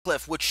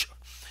Cliff, which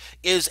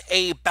is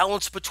a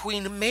balance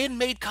between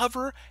man-made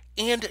cover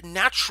and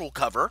natural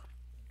cover.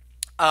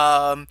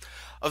 Um,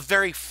 a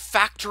very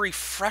factory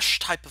fresh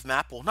type of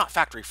map. Well, not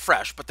factory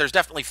fresh, but there's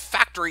definitely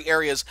factory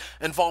areas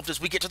involved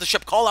as we get to the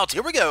ship callouts.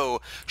 Here we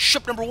go.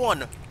 Ship number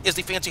 1 is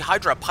the Fancy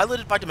Hydra,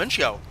 piloted by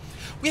Dimentio.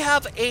 We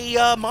have a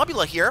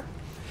Mobula here.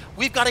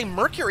 We've got a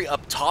Mercury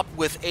up top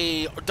with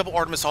a double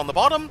Artemis on the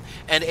bottom,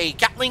 and a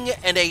Gatling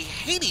and a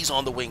Hades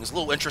on the wings. A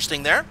little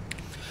interesting there.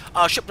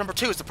 Ship number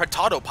 2 is the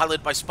Pretado,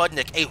 piloted by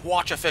Spudnik, a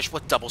Hwacha fish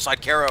with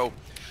double-side Caro.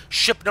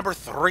 Ship number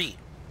 3,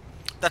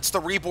 that's the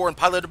Reborn,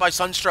 piloted by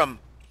Sunstrom.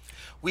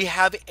 We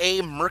have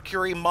a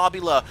Mercury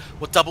Mobula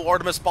with double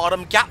Artemis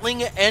bottom,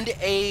 Gatling, and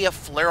a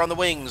Flare on the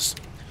wings.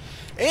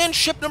 And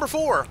ship number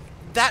 4,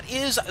 that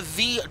is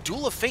the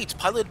Duel of Fates,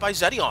 piloted by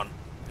Xedeon.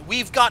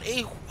 We've got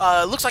a,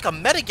 looks like a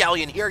Meta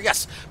Galleon here.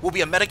 Yes, will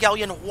be a Meta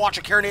Galleon,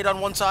 Hwacha Carronade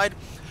on one side.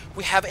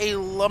 We have a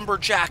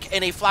Lumberjack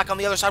and a Flak on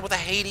the other side with a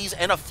Hades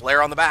and a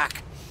Flare on the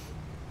back.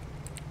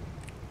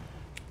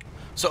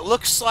 So it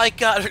looks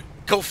like,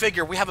 go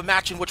figure, we have a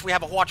match in which we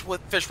have a Hwacha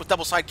fish with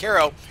double-side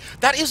Caro.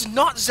 That is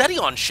not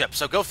Xedeon's ship,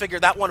 so go figure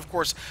that one, of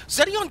course.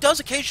 Xedeon does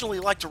occasionally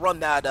like to run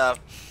that,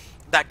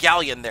 that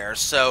Galleon there,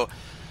 so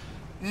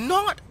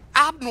not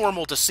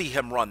abnormal to see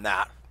him run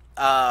that.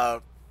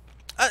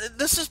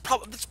 This is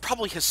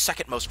probably his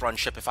second most run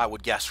ship, if I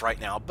would guess right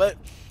now. But,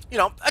 you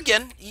know,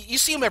 again, you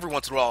see him every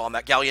once in a while on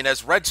that Galleon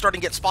as Red's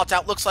starting to get spots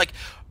out. Looks like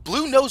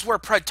Blue knows where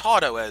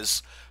Pretado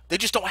is. They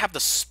just don't have the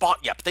spot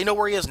yet. But they know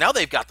where he is. Now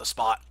they've got the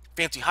spot.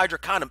 Fancy Hydra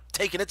kind of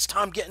taking its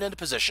time getting into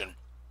position.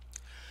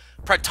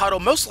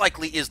 Pretado most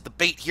likely is the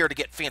bait here to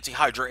get Fancy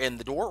Hydra in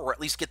the door, or at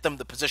least get them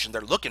the position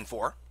they're looking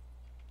for.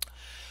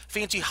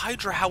 Fancy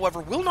Hydra, however,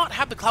 will not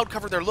have the cloud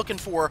cover they're looking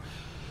for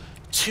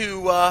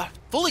to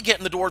fully get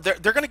in the door. They're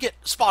going to get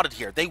spotted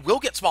here. They will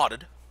get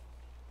spotted.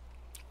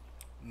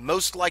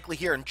 Most likely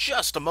here in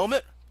just a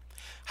moment.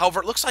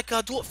 However, it looks like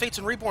Duel of Fates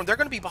and Reborn, they're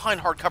going to be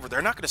behind hard cover.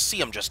 They're not going to see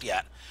him just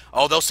yet.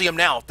 Oh, they'll see him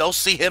now. They'll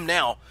see him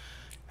now.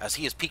 As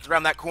he has peeked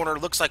around that corner,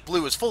 looks like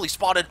Blue is fully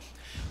spotted.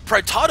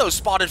 Pretado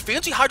spotted.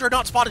 Fancy Hydra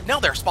not spotted. Now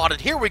they're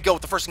spotted. Here we go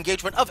with the first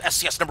engagement of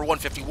SCS number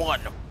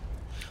 151.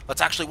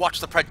 Let's actually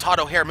watch the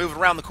Pretado here moving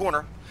around the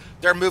corner.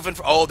 They're moving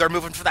for, they're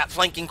moving for that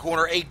flanking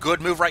corner. A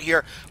good move right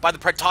here by the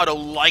Pretado,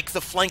 like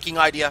the flanking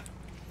idea.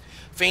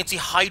 Fancy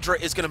Hydra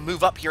is going to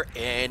move up here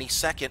any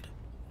second.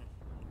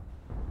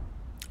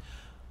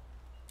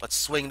 Let's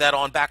swing that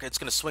on back. It's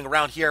going to swing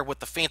around here with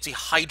the Fancy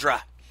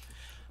Hydra.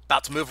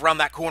 About to move around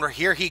that corner.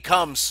 Here he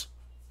comes.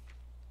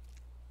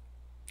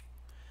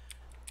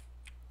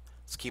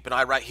 Let's keep an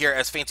eye right here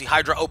as Fancy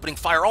Hydra opening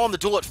fire on the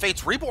Duel at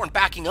Fates. Reborn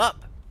backing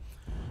up.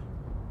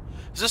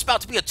 Is this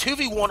about to be a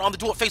 2v1 on the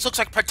Duel at Fates? Looks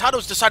like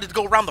Pretado's decided to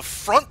go around the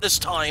front this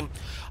time.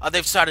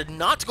 They've decided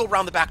not to go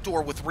around the back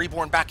door with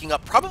Reborn backing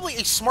up. Probably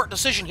a smart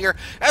decision here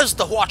as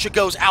the Hwacha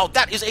goes out.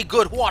 That is a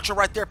good Hwacha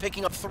right there,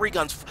 picking up 3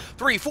 guns,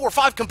 3, 4,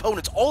 5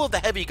 components, all of the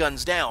heavy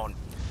guns down.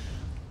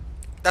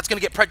 That's going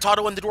to get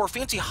Pretado in the door.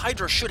 Fancy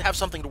Hydra should have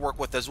something to work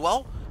with as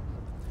well.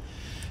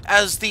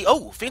 As the,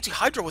 Fancy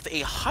Hydra with a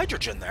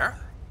Hydrogen there.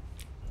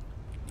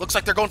 Looks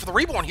like they're going for the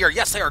Reborn here.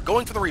 Yes, they are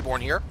going for the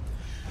Reborn here.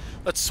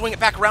 Let's swing it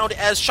back around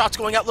as shots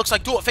going out. Looks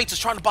like Duel of Fates is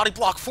trying to body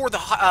block for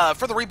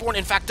the Reborn.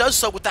 In fact, does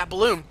so with that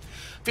balloon.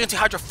 Fancy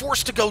Hydra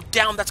forced to go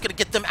down. That's going to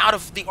get them out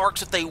of the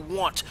arcs that they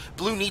want.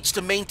 Blue needs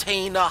to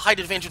maintain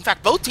height advantage. In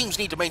fact, both teams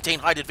need to maintain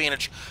height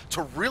advantage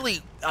to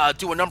really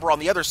do a number on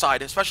the other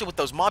side, especially with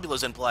those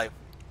Mobulas in play.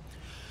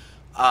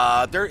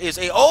 There is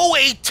a...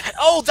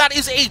 that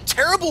is a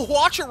terrible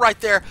Hwacha right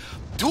there.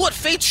 Duel at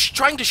Fate's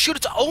trying to shoot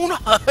its own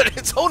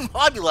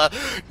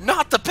Mobula.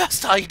 Not the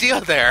best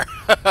idea there.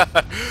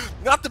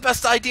 Not the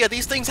best idea.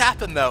 These things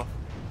happen, though.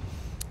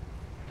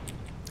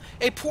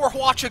 A poor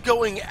Hwacha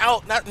going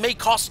out, and that may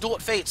cost Duel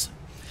at Fates.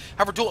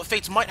 However, Duel at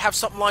Fates might have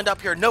something lined up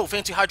here. No,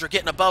 Fancy Hydra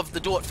getting above the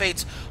Duel at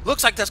Fates.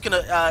 Looks like that's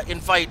going to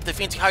invite the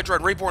Fancy Hydra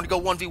and Reborn to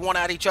go 1v1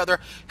 at each other.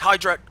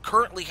 Hydra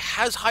currently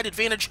has height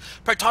advantage.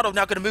 Pretado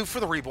now going to move for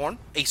the Reborn.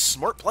 A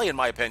smart play, in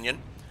my opinion.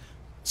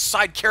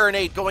 Side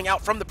Carronade going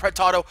out from the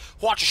Pretado.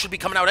 Hwacha should be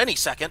coming out any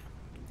second.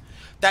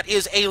 That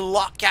is a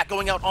Lockcat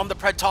going out on the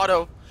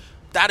Pretado.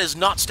 That is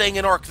not staying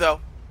in arc,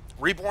 though.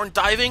 Reborn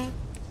diving.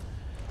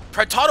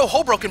 Pretado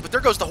hull broken, but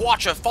there goes the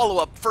Hwacha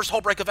follow-up. First hull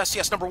break of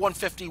SCS number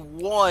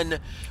 151.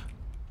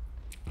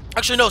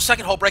 Actually, no,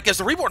 second hull break as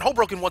the Reborn hull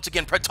broken once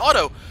again.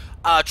 Pretado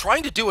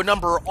trying to do a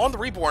number on the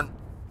Reborn.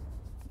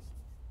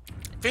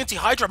 Fancy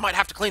Hydra might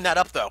have to clean that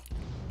up, though.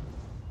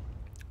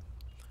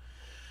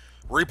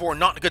 Reborn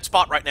not in a good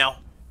spot right now.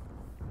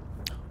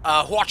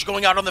 Hwacha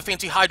going out on the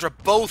Fancy Hydra.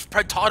 Both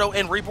Pretado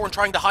and Reborn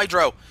trying to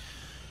Hydro.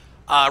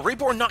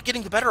 Reborn not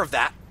getting the better of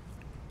that.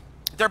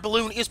 Their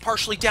balloon is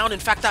partially down. In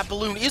fact, that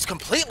balloon is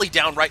completely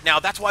down right now.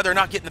 That's why they're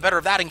not getting the better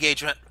of that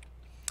engagement.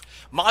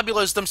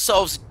 Mobulas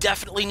themselves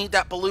definitely need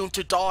that balloon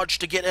to dodge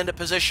to get into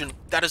position.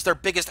 That is their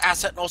biggest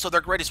asset and also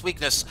their greatest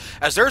weakness.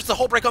 As there's the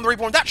hull break on the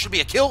Reborn. That should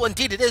be a kill.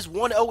 Indeed, it is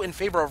 1-0 in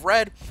favor of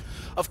Red.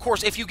 Of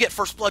course, if you get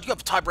first blood, you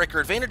have a tiebreaker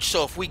advantage.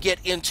 So if we get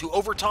into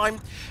overtime,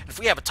 if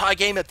we have a tie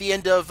game at the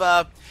end of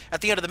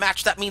the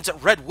match, that means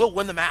that red will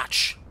win the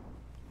match.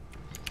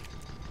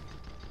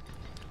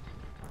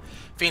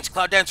 Fancy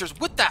Cloud Dancers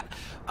with that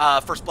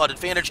first blood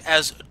advantage,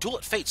 as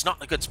Duelet Fate's not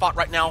in a good spot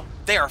right now.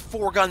 They are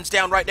 4 guns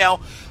down right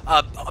now.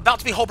 About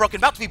to be hull broken,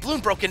 about to be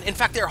balloon broken. In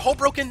fact, they are hull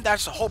broken.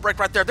 That's a hull break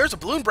right there. There's a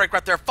balloon break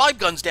right there. 5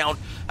 guns down.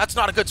 That's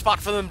not a good spot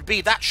for them to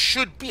be. That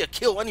should be a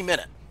kill any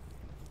minute.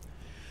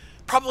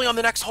 Probably on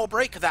the next hull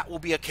break, that will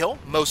be a kill,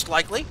 most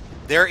likely.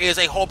 There is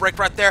a hull break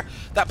right there.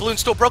 That balloon's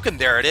still broken.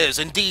 There it is.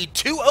 Indeed,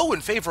 2-0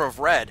 in favor of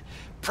red.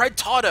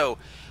 Predtado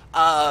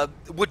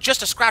with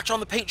just a scratch on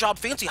the paint job.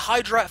 Fancy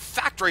Hydra,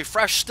 factory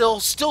fresh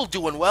still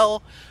doing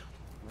well.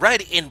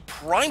 Red in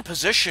prime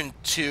position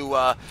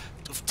to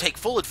take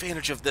full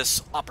advantage of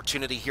this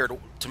opportunity here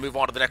to move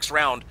on to the next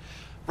round.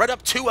 Red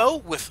up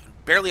 2-0 with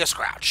barely a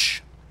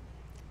scratch.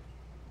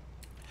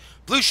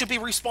 Blue should be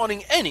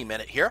respawning any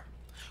minute here.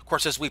 Of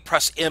course, as we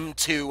press M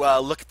to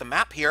look at the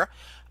map here,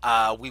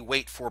 we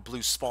wait for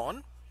blue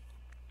spawn.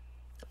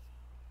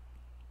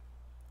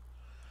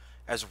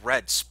 As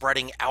red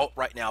spreading out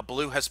right now.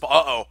 Blue has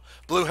spawned.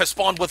 Blue has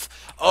spawned with.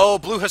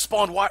 Blue has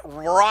spawned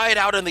right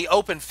out in the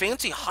open.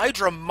 Fancy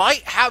Hydra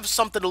might have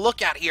something to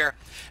look at here.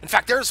 In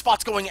fact, there's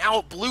spots going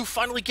out. Blue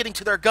finally getting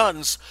to their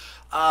guns.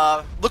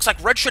 Looks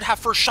like red should have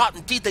first shot.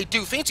 Indeed, they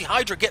do. Fancy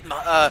Hydra getting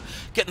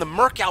the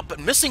Merc out, but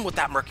missing with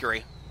that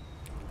Mercury.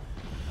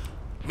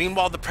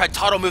 Meanwhile, the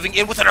Predtado moving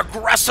in with an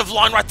aggressive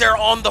line right there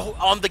on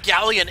the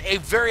Galleon. A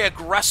very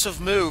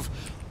aggressive move.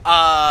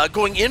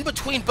 Going in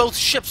between both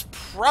ships,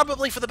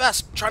 probably for the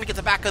best, trying to get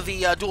the back of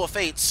the Duel of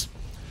Fates.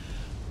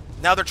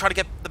 Now they're trying to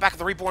get the back of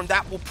the Reborn.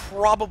 That will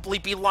probably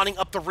be lining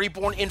up the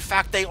Reborn. In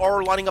fact, they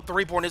are lining up the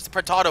Reborn as the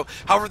Predtado.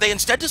 However, they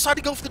instead decide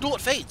to go for the Duel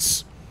of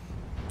Fates.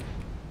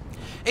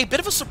 A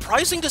bit of a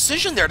surprising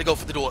decision there to go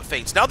for the Duel of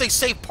Fates. Now they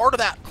save part of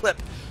that clip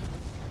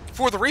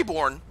for the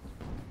Reborn.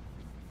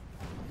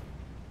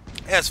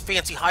 As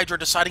Fancy Hydra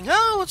deciding,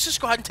 let's just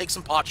go ahead and take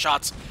some pot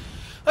shots.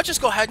 Let's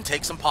just go ahead and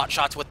take some pot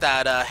shots with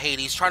that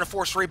Hades. Trying to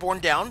force Reborn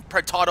down.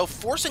 Predtado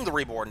forcing the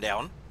Reborn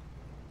down.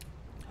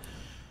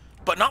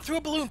 But not through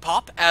a balloon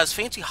pop, as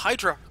Fancy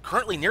Hydra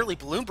currently nearly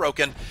balloon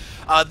broken.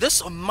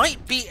 This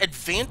might be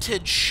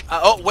advantage...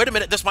 wait a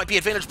minute. This might be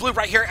advantage blue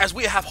right here, as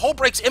we have hull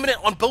breaks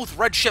imminent on both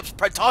red ships.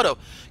 Predtado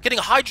getting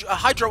a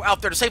Hydro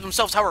out there to save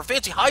themselves. However,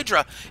 Fancy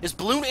Hydra is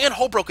balloon and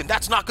hull broken.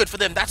 That's not good for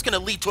them. That's going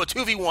to lead to a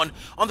 2v1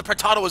 on the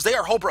Predtado, as they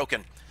are hull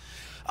broken.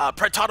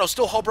 Predtado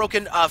still hull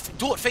broken.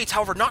 Duel of Fates,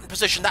 however, not in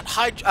position.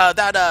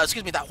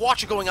 That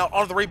Watcher going out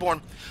onto the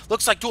Reborn.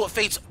 Looks like Duel of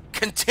Fates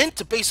content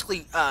to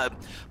basically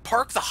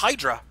park the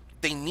Hydra.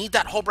 They need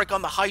that hull break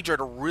on the Hydra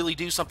to really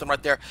do something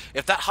right there.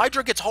 If that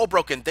Hydra gets hull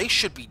broken, they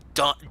should be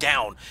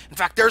down. In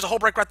fact, there's a hull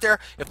break right there.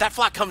 If that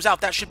flak comes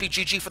out, that should be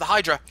GG for the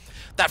Hydra.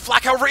 That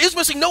flak, however, is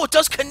missing. No, it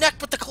does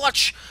connect with the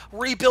clutch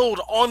rebuild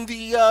on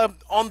the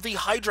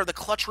Hydra. The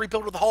clutch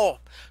rebuild of the hull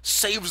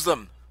saves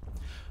them.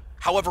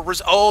 However,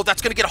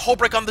 that's going to get a hull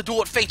break on the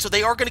Duel of Fate, so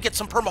they are going to get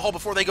some perma-hull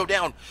before they go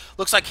down.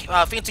 Looks like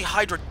Fancy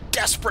Hydra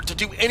desperate to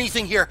do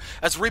anything here,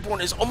 as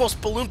Reborn is almost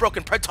balloon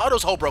broken.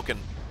 Predtado's hull broken.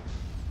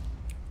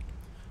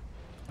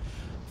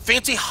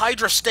 Fancy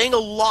Hydra staying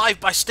alive.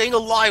 By staying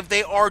alive,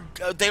 they are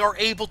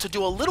able to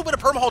do a little bit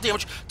of perma-hull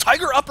damage.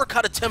 Tiger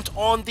Uppercut attempt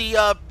on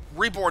the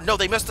Reborn. No,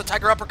 they missed the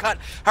Tiger Uppercut.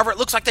 However, it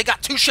looks like they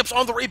got 2 ships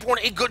on the Reborn.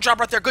 A good job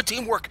right there. Good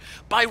teamwork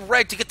by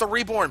Red to get the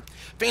Reborn.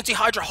 Fancy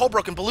Hydra hull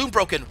broken, balloon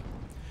broken.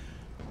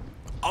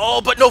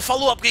 But no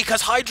follow-up,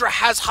 because Hydra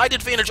has height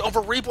advantage over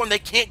Reborn. They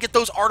can't get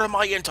those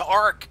Artemai into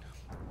arc.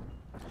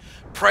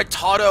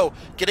 Predtado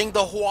getting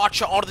the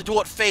Huacha onto the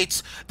Duel of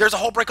Fates. There's a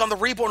hull break on the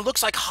Reborn.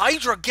 Looks like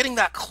Hydra getting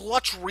that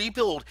clutch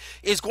rebuild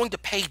is going to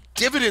pay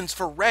dividends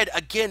for Red.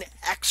 Again,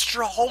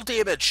 extra hull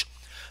damage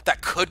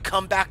that could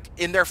come back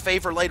in their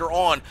favor later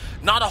on.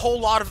 Not a whole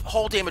lot of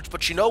hull damage,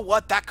 but you know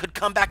what? That could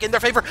come back in their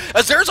favor,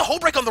 as there's a hull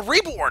break on the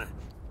Reborn.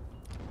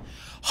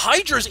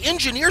 Hydra's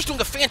engineers doing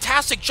a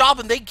fantastic job,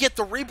 and they get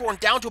the Reborn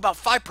down to about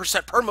 5%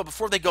 perma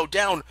before they go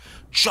down.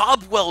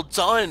 Job well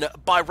done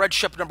by Red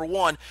Ship number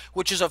 1,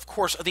 which is, of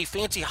course, the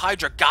Fancy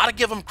Hydra. Gotta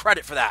give them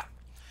credit for that.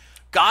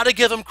 Gotta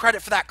give them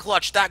credit for that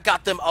clutch. That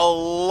got them a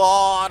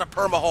lot of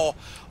perma-hull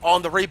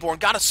on the Reborn.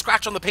 Got a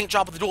scratch on the paint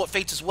job with the Duel of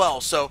Fates as well.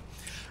 So,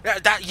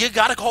 you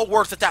gotta call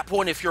worth at that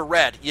point if you're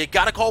Red. You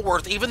gotta call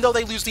worth, even though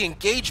they lose the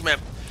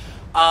engagement.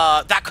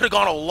 That could have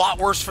gone a lot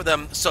worse for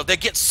them, so they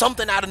get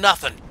something out of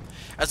nothing.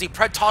 As the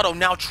Predtado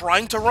now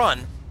trying to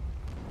run.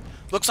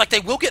 Looks like they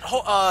will get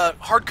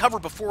hard cover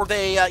before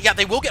they...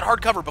 they will get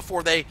hard cover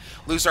before they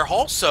lose their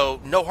hull.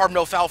 So, no harm,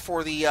 no foul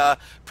for the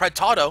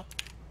Predtado.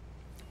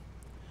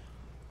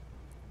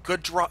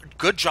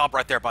 Good job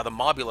right there by the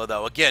Mobula,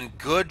 though. Again,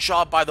 good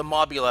job by the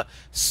Mobula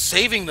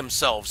saving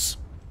themselves.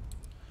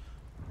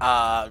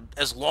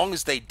 As long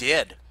as they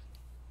did.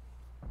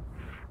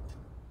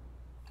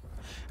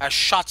 As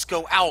shots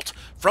go out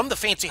from the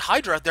Fancy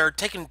Hydra, they're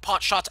taking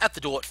pot shots at the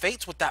Duel of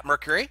Fates with that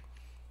Mercury.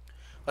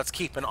 Let's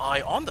keep an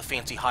eye on the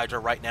Fancy Hydra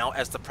right now,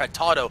 as the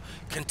Predtado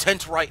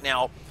content right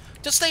now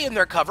to stay in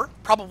their cover,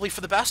 probably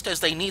for the best, as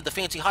they need the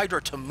Fancy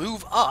Hydra to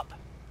move up.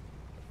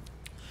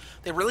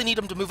 They really need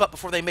them to move up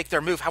before they make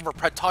their move. However,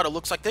 Predtado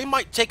looks like they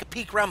might take a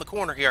peek around the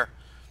corner here.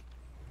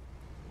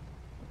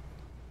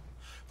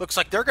 Looks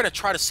like they're going to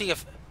try to see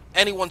if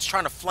anyone's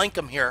trying to flank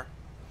them here.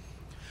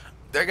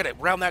 They're going to,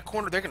 round that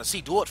corner, they're going to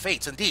see Duel at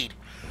Fates, indeed.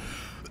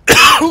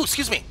 Ooh,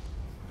 excuse me.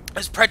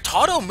 Is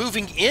Predtado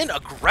moving in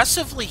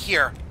aggressively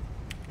here?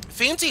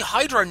 Fancy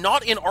Hydra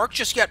not in arc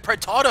just yet.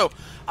 Predtado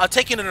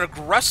taking an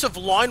aggressive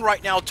line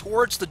right now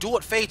towards the Duel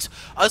at Fates.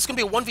 This is going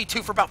to be a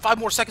 1v2 for about 5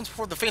 more seconds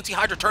before the Fancy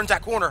Hydra turns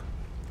that corner.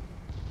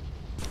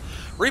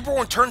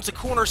 Reborn turns the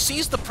corner,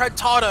 sees the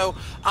Predtado.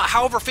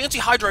 However, Fancy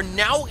Hydra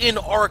now in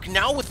arc,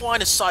 now with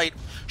line of sight.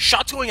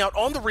 Shots going out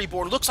on the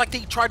Reborn. Looks like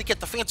they try to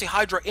get the Fancy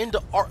Hydra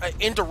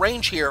into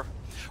range here,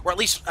 or at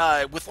least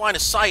with line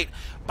of sight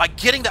by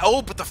getting the...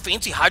 Oh, but the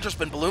Fancy Hydra's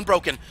been balloon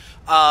broken.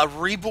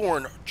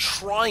 Reborn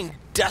trying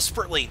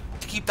desperately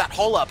to keep that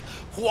hull up.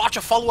 Watch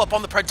a follow-up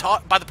on the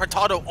by the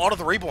Predtado onto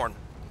the Reborn.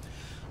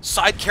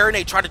 Side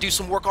Carronade trying to do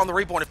some work on the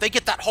Reborn. If they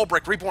get that hull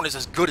break, Reborn is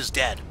as good as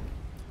dead.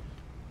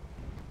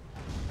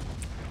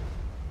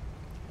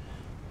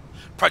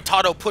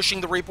 Predtado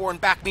pushing the Reborn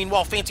back.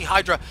 Meanwhile, Fancy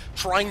Hydra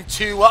trying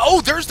to...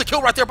 oh, there's the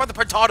kill right there by the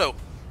Predtado.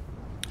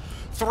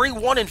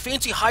 3-1, and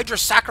Fancy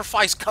Hydra's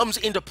sacrifice comes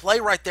into play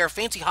right there.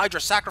 Fancy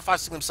Hydra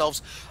sacrificing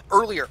themselves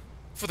earlier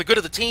for the good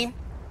of the team.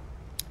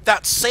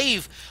 That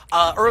save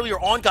earlier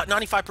on got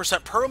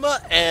 95%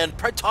 perma, and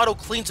Predtado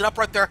cleans it up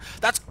right there.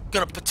 That's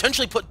going to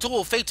potentially put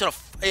Duel of Fates in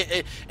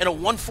a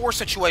 1-4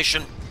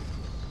 situation.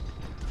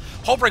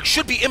 Hull break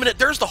should be imminent.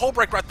 There's the hull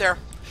break right there.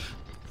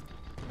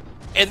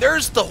 And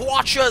there's the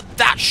Hwacha.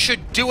 That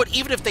should do it,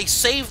 even if they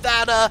save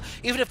that,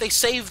 even if they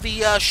save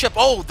the ship.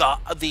 Oh,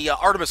 the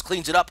Artemis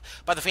cleans it up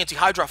by the Fancy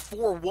Hydra,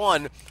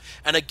 4-1.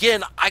 And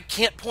again, I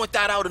can't point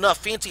that out enough.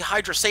 Fancy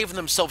Hydra saving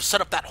themselves set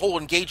up that whole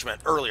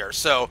engagement earlier.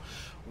 So,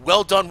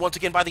 well done once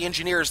again by the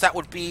engineers. That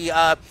would be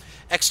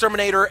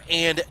Exterminator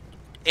and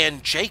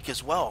Jake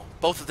as well.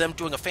 Both of them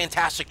doing a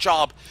fantastic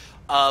job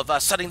of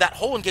setting that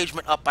whole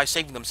engagement up by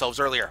saving themselves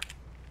earlier.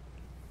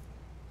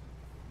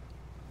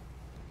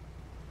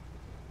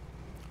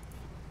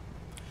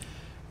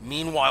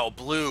 Meanwhile,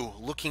 Blue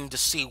looking to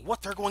see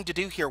what they're going to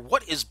do here.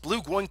 What is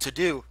Blue going to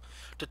do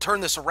to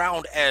turn this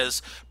around,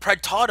 as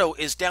Predtado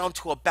is down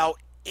to about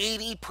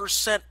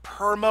 80%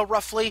 perma,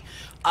 roughly.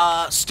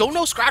 Still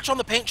no scratch on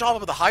the paint job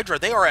of the Hydra.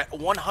 They are at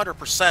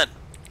 100%.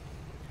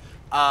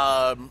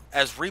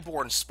 As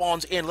Reborn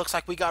spawns in. Looks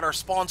like we got our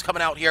spawns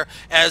coming out here.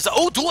 As,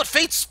 oh, Duel at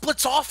Fate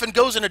splits off and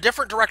goes in a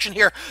different direction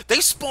here. They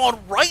spawn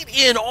right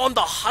in on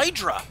the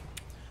Hydra.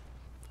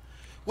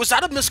 Was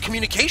that a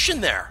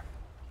miscommunication there?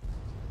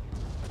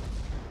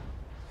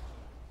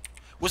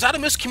 Was that a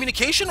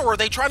miscommunication, or are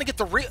they trying to get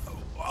the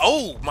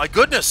Oh, my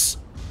goodness.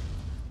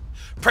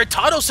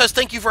 Predtado says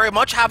thank you very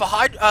much. Have a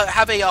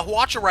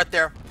Hwacha right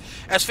there.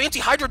 As Fancy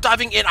Hydra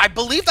diving in, I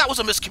believe that was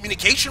a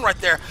miscommunication right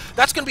there.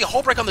 That's going to be a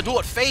hull break on the Duel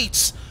at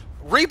Fates.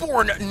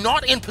 Reborn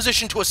not in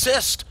position to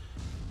assist.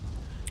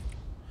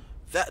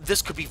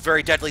 This could be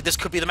very deadly. This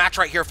could be the match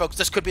right here, folks.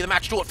 This could be the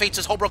match. Duel at Fates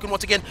is hull broken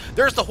once again.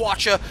 There's the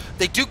Hwacha.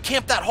 They do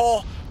camp that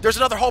hull. There's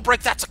another hull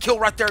break. That's a kill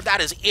right there.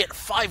 That is it.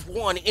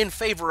 5-1 in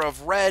favor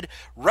of Red.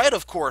 Red,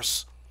 of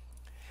course,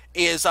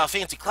 is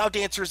Fancy Cloud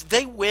Dancers.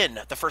 They win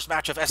the first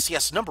match of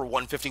SCS number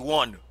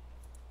 151.